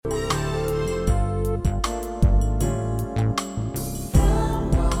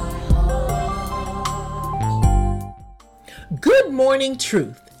morning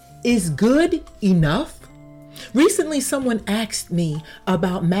truth. Is good enough? Recently, someone asked me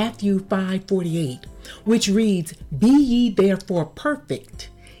about Matthew 5:48, which reads, "Be ye therefore perfect,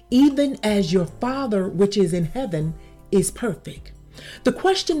 even as your Father which is in heaven is perfect." The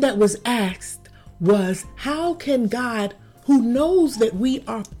question that was asked was, how can God, who knows that we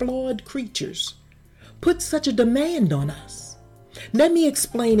are flawed creatures, put such a demand on us? Let me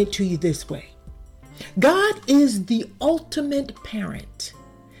explain it to you this way. God is the ultimate parent.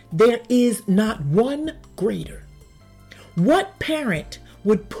 There is not one greater. What parent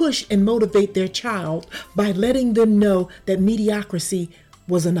would push and motivate their child by letting them know that mediocrity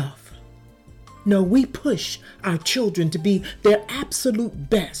was enough? No, we push our children to be their absolute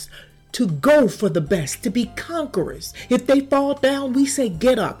best, to go for the best, to be conquerors. If they fall down, we say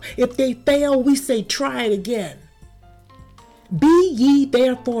get up. If they fail, we say try it again. Be ye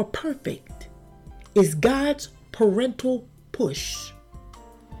therefore perfect is God's parental push,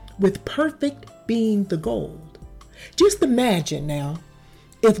 with perfect being the goal. Just imagine now,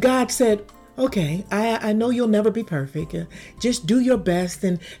 if God said, okay, I know you'll never be perfect. Just do your best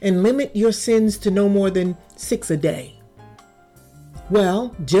and limit your sins to no more than 6 a day.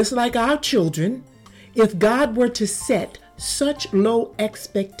 Well, just like our children, if God were to set such low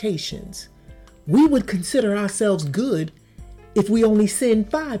expectations, we would consider ourselves good if we only sin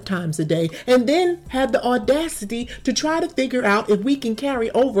 5 times a day, and then have the audacity to try to figure out if we can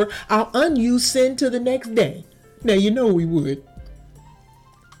carry over our unused sin to the next day. Now, you know we would.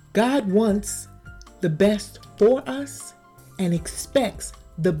 God wants the best for us and expects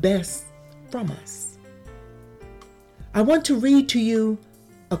the best from us. I want to read to you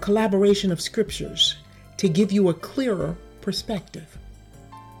a collaboration of scriptures to give you a clearer perspective.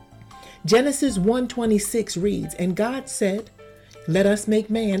 Genesis 1:26 reads, "And God said, let us make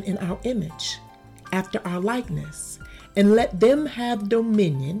man in our image, after our likeness, and let them have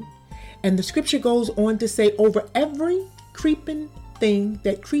dominion." And the scripture goes on to say, "over every creeping thing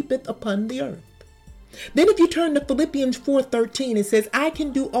that creepeth upon the earth." Then if you turn to Philippians 4:13, it says, "I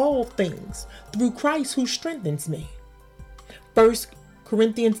can do all things through Christ who strengthens me." 1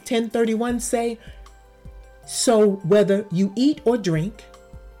 Corinthians 10:31 say, "So whether you eat or drink,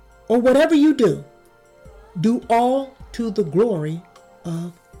 or whatever you do all to the glory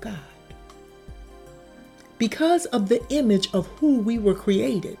of God." Because of the image of who we were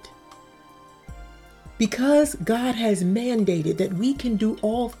created, because God has mandated that we can do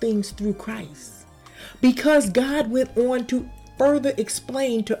all things through Christ, because God went on to further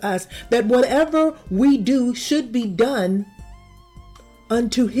explain to us that whatever we do should be done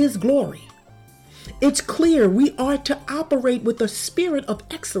unto His glory, it's clear we are to operate with a spirit of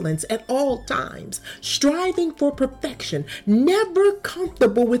excellence at all times, striving for perfection, never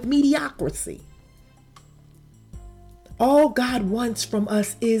comfortable with mediocrity. All God wants from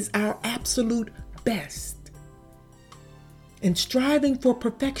us is our absolute best. And striving for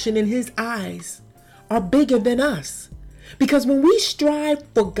perfection in His eyes are bigger than us. Because when we strive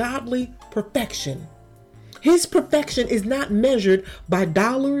for godly perfection, His perfection is not measured by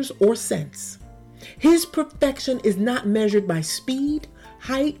dollars or cents. His perfection is not measured by speed,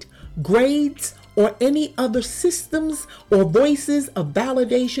 height, grades, or any other systems or voices of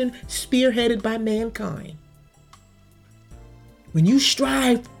validation spearheaded by mankind. When you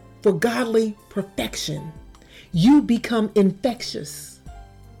strive for godly perfection, you become infectious.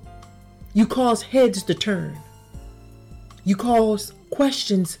 You cause heads to turn. You cause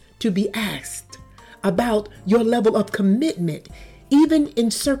questions to be asked about your level of commitment, even in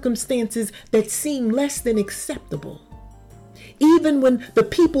circumstances that seem less than acceptable. Even when the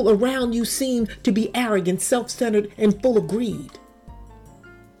people around you seem to be arrogant, self-centered, and full of greed.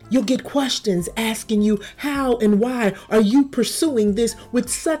 You'll get questions asking you, how and why are you pursuing this with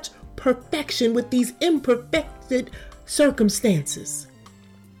such perfection with these imperfected circumstances?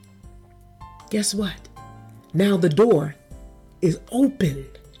 Guess what? Now the door is open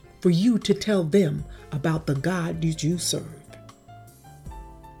for you to tell them about the God that you serve.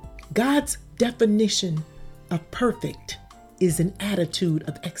 God's definition of perfect is an attitude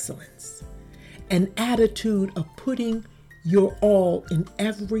of excellence, an attitude of putting your all in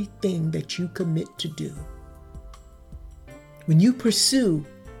everything that you commit to do. When you pursue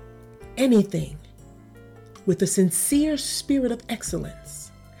anything with a sincere spirit of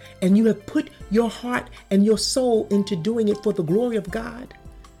excellence, and you have put your heart and your soul into doing it for the glory of God,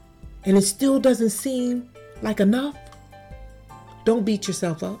 and it still doesn't seem like enough, don't beat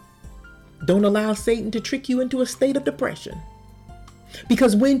yourself up. Don't allow Satan to trick you into a state of depression.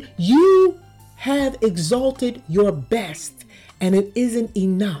 Because when you have exalted your best and it isn't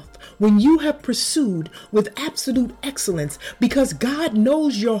enough. When you have pursued with absolute excellence, because God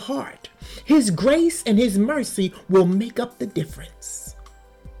knows your heart, His grace and His mercy will make up the difference.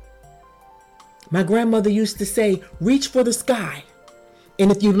 My grandmother used to say, reach for the sky. And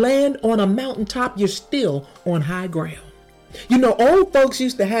if you land on a mountaintop, you're still on high ground. You know, old folks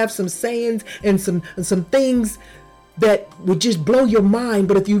used to have some sayings and some things that would just blow your mind.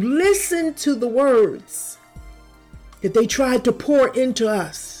 But if you listen to the words that they tried to pour into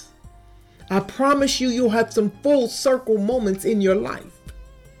us, I promise you, you'll have some full circle moments in your life.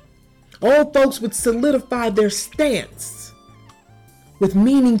 Old folks would solidify their stance with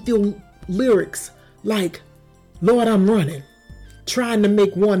meaningful lyrics like, Lord, I'm running, trying to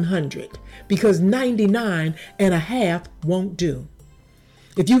make 100 because 99 and a half won't do.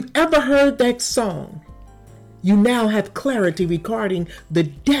 If you've ever heard that song, you now have clarity regarding the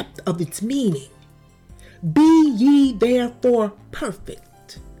depth of its meaning. Be ye therefore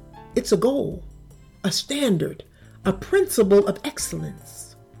perfect. It's a goal, a standard, a principle of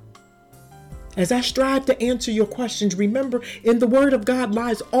excellence. As I strive to answer your questions, remember, in the Word of God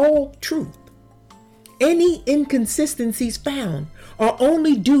lies all truth. Any inconsistencies found are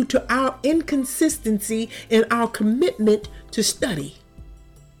only due to our inconsistency in our commitment to study.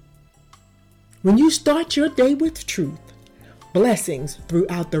 When you start your day with truth, blessings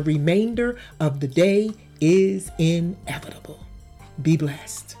throughout the remainder of the day is inevitable. Be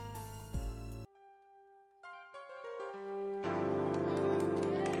blessed.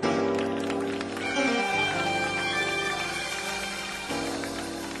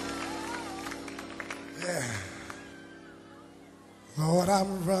 Lord,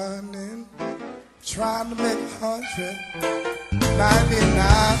 I'm running, trying to make 100,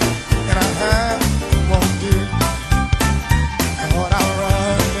 99 and a half won't do.